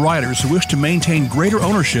serve writers who wish to maintain greater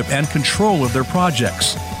ownership and control of their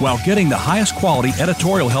projects while getting the highest quality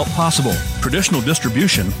editorial help possible, traditional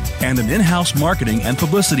distribution, and an in-house marketing and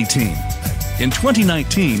publicity team. In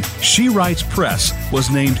 2019, She Writes Press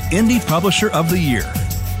was named Indie Publisher of the Year.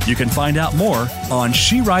 You can find out more on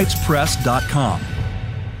shewritespress.com.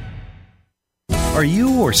 Are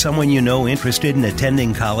you or someone you know interested in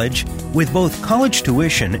attending college? With both college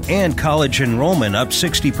tuition and college enrollment up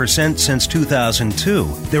 60% since 2002,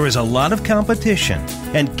 there is a lot of competition,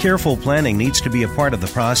 and careful planning needs to be a part of the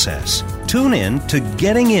process. Tune in to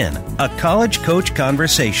Getting In, a college coach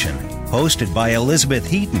conversation, hosted by Elizabeth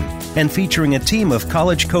Heaton and featuring a team of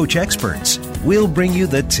college coach experts. We'll bring you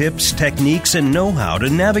the tips, techniques, and know-how to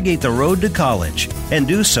navigate the road to college and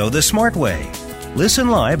do so the smart way. Listen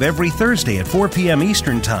live every Thursday at 4 p.m.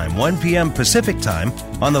 Eastern Time, 1 p.m. Pacific Time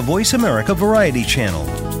on the Voice America Variety Channel.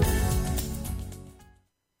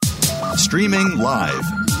 Streaming live,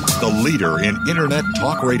 the leader in Internet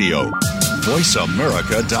talk radio,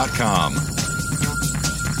 voiceamerica.com.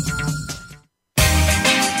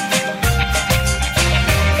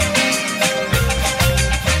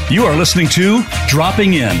 You are listening to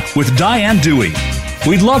Dropping In with Diane Dewey.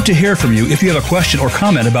 We'd love to hear from you if you have a question or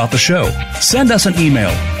comment about the show. Send us an email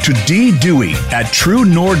to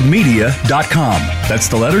ddewey@truenordmedia.com. That's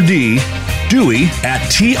the letter D,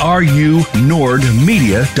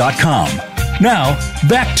 Dewey@trunordmedia.com. Now,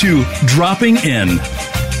 back to Dropping In.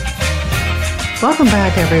 Welcome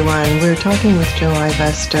back, everyone. We're talking with Jo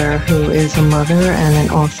Ivester, who is a mother and an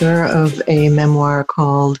author of a memoir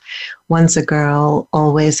called Once a Girl,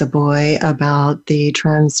 Always a Boy, about the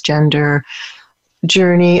transgender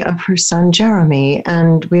journey of her son, Jeremy.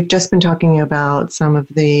 And we've just been talking about some of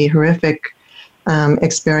the horrific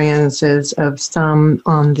experiences of some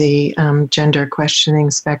on the gender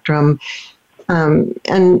questioning spectrum.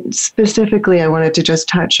 And specifically, I wanted to just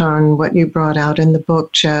touch on what you brought out in the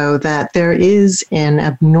book, Jo, that there is an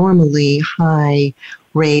abnormally high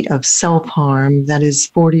rate of self-harm. That is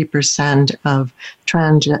 40% of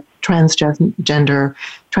transgender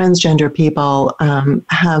people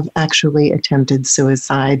have actually attempted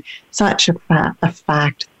suicide. Such a fact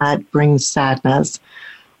that brings sadness.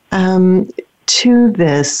 To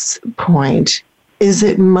this point, is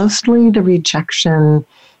it mostly the rejection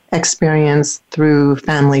experience through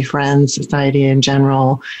family, friends, society in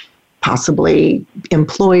general, possibly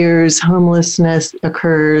employers, homelessness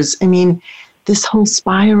occurs? I mean, this whole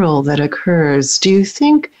spiral that occurs, do you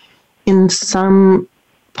think in some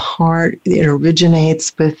part it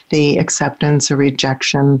originates with the acceptance or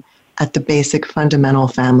rejection at the basic fundamental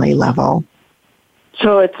family level?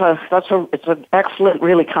 So it's an excellent,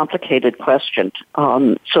 really complicated question.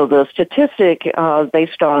 So the statistic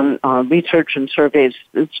based on research and surveys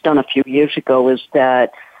that's done a few years ago is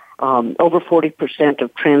that over 40%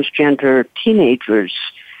 of transgender teenagers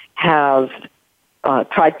have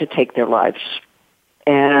tried to take their lives,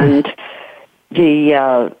 and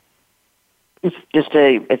it's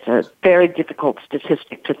a very difficult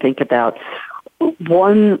statistic to think about.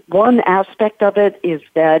 One aspect of it is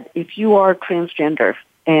that if you are transgender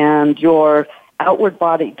and your outward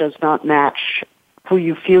body does not match who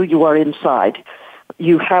you feel you are inside,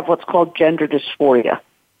 you have what's called gender dysphoria.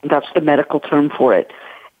 That's the medical term for it.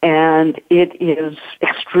 And it is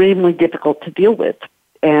extremely difficult to deal with.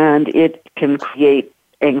 And it can create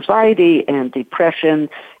anxiety and depression.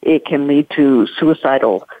 It can lead to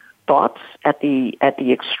suicidal thoughts at the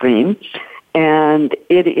extreme. And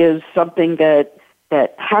it is something that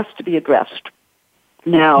has to be addressed.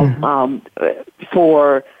 Now,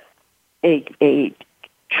 for a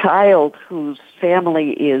child whose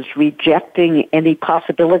family is rejecting any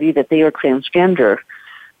possibility that they are transgender,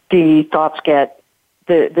 the thoughts get,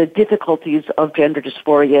 the difficulties of gender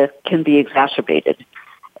dysphoria can be exacerbated.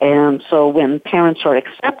 And so when parents are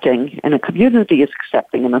accepting, and a community is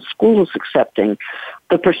accepting, and a school is accepting,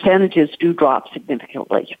 the percentages do drop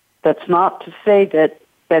significantly. That's not to say that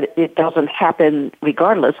it doesn't happen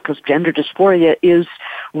regardless, because gender dysphoria is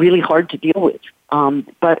really hard to deal with.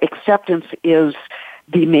 But acceptance is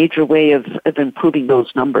the major way of improving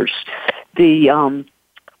those numbers. The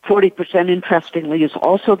 40%, interestingly, is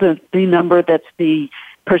also the number that's the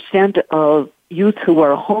percent of youth who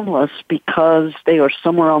are homeless because they are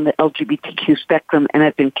somewhere on the LGBTQ spectrum and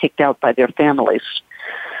have been kicked out by their families.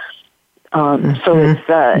 So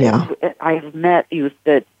it's, I've met youth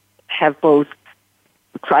that have both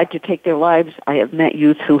tried to take their lives. I have met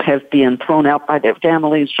youth who have been thrown out by their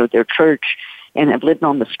families or their church and have lived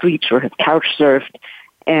on the streets or have couch surfed.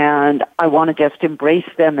 And I want to just embrace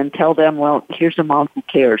them and tell them, well, here's a mom who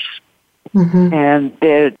cares. Mm-hmm. And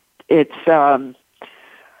it's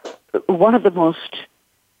one of the most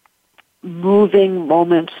moving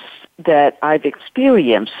moments that I've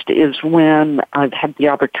experienced is when I've had the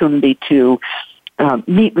opportunity to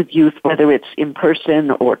meet with youth, whether it's in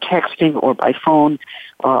person or texting or by phone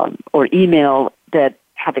or email, that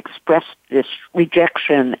have expressed this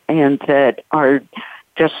rejection and that are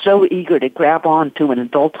just so eager to grab on to an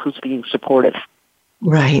adult who's being supportive.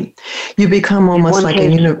 Right. You become almost like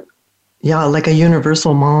like a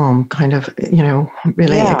universal mom, kind of,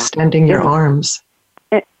 really extending your arms.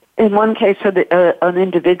 In one case, an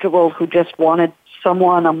individual who just wanted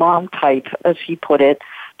someone, a mom type, as he put it,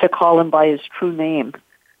 to call him by his true name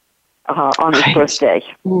on his birthday.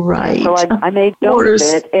 Right. So I made note of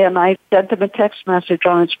it, and I sent him a text message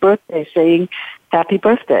on his birthday saying, "Happy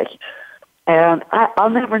birthday." And I'll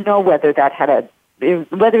never know whether that had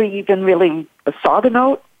whether he even really saw the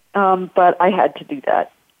note, but I had to do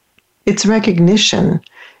that. It's recognition.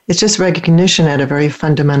 It's just recognition at a very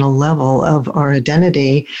fundamental level of our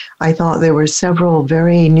identity. I thought there were several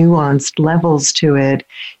very nuanced levels to it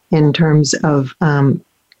in terms of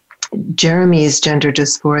Jeremy's gender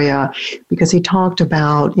dysphoria, because he talked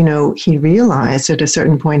about, he realized at a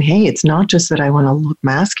certain point, hey, it's not just that I want to look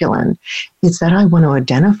masculine, it's that I want to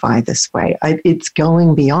identify this way. It's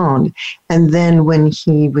going beyond. And then when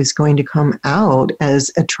he was going to come out as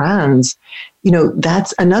a trans,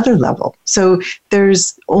 that's another level. So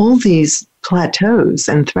there's all these plateaus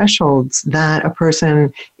and thresholds that a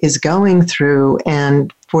person is going through.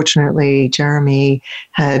 And fortunately, Jeremy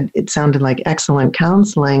had, it sounded like, excellent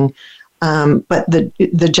counseling. But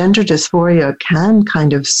the gender dysphoria can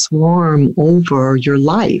kind of swarm over your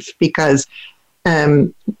life because,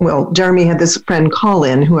 Jeremy had this friend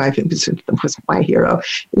Colin, who I think was my hero,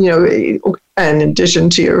 in addition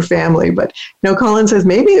to your family. But, Colin says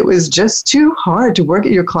maybe it was just too hard to work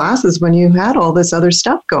at your classes when you had all this other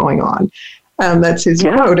stuff going on. That's his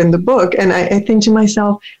quote in the book. And I think to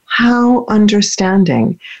myself, how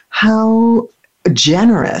understanding, how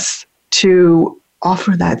generous to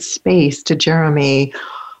offer that space to Jeremy,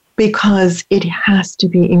 because it has to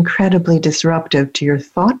be incredibly disruptive to your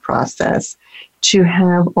thought process to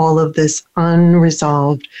have all of this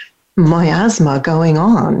unresolved miasma going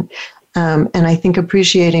on. And I think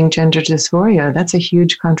appreciating gender dysphoria, that's a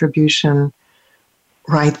huge contribution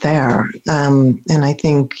right there. And I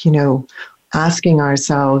think, asking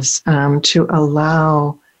ourselves to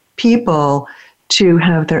allow people to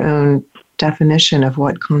have their own definition of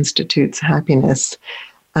what constitutes happiness.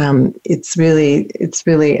 It's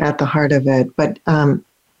really at the heart of it. But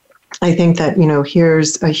I think that,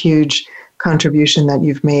 here's a huge contribution that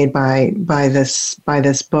you've made by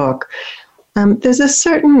this book. There's a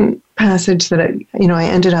certain passage that I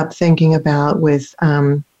ended up thinking about with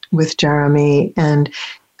Jeremy, and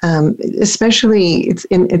especially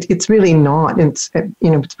it's really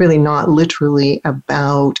not literally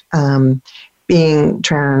about being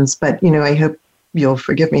trans, but I hope you'll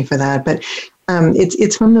forgive me for that. But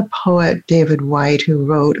it's from the poet David White, who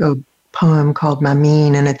wrote a poem called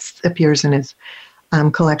Mamine, and it appears in his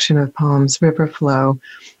collection of poems, River Flow.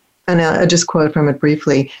 And I'll just quote from it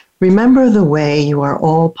briefly. "Remember the way you are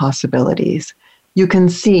all possibilities. You can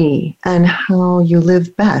see and how you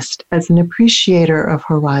live best as an appreciator of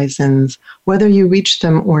horizons, whether you reach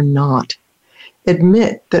them or not.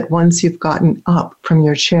 Admit that once you've gotten up from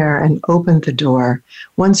your chair and opened the door,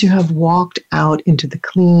 once you have walked out into the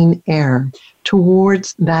clean air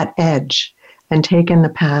towards that edge and taken the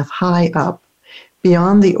path high up,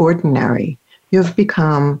 beyond the ordinary, you have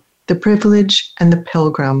become the privileged and the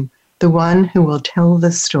pilgrim, the one who will tell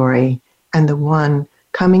the story, and the one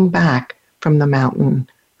coming back from the mountain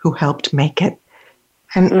who helped make it."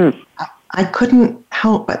 And I couldn't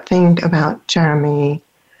help but think about Jeremy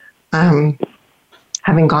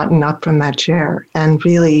having gotten up from that chair and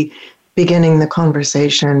really beginning the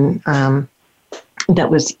conversation. That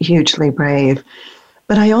was hugely brave.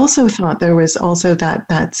 But I also thought there was also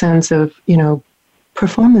that sense of,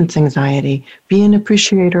 performance anxiety. Be an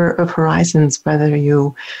appreciator of horizons, whether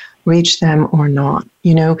you reach them or not.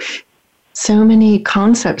 So many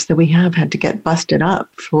concepts that we have had to get busted up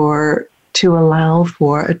to allow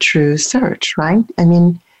for a true search, right? I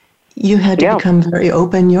mean, you had to become very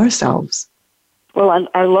open yourselves. Well,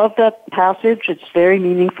 I love that passage. It's very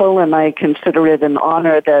meaningful, and I consider it an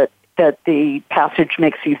honor that the passage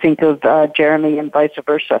makes you think of Jeremy and vice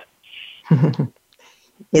versa.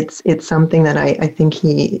 It's something that I think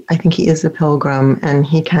he is a pilgrim, and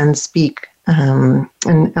he can speak. And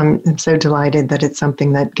I'm so delighted that it's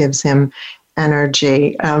something that gives him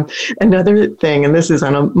energy. Another thing, and this is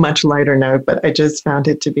on a much lighter note, but I just found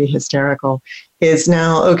it to be hysterical, is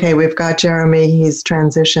now, okay, we've got Jeremy, he's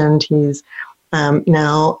transitioned, he's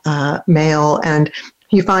now male, and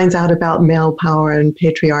he finds out about male power and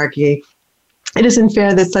patriarchy. It isn't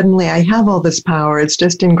fair that suddenly I have all this power. It's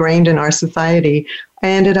just ingrained in our society. I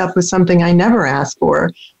ended up with something I never asked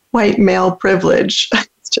for, white male privilege.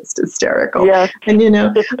 It's just hysterical. Yeah.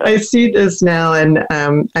 And, I see this now, and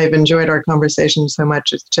I've enjoyed our conversation so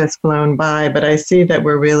much. It's just flown by, but I see that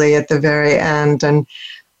we're really at the very end, and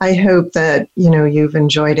I hope that, you've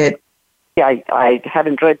enjoyed it. Yeah, I have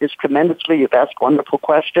enjoyed this tremendously. You've asked wonderful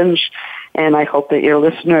questions, and I hope that your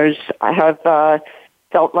listeners have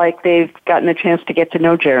felt like they've gotten a chance to get to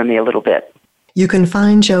know Jeremy a little bit. You can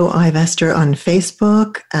find Joe Ivester on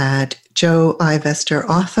Facebook at Joe Ivester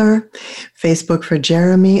Author, Facebook for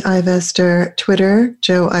Jeremy Ivester, Twitter,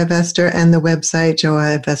 Joe Ivester, and the website,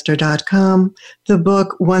 joeivester.com. The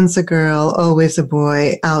book, Once a Girl, Always a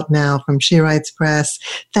Boy, out now from She Writes Press.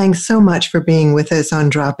 Thanks so much for being with us on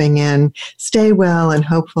Dropping In. Stay well and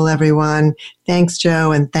hopeful, everyone. Thanks,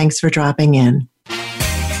 Joe, and thanks for dropping in.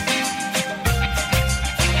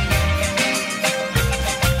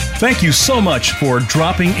 Thank you so much for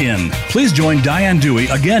dropping in. Please join Diane Dewey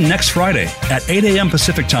again next Friday at 8 a.m.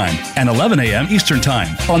 Pacific Time and 11 a.m. Eastern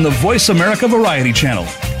Time on the Voice America Variety Channel.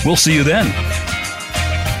 We'll see you then.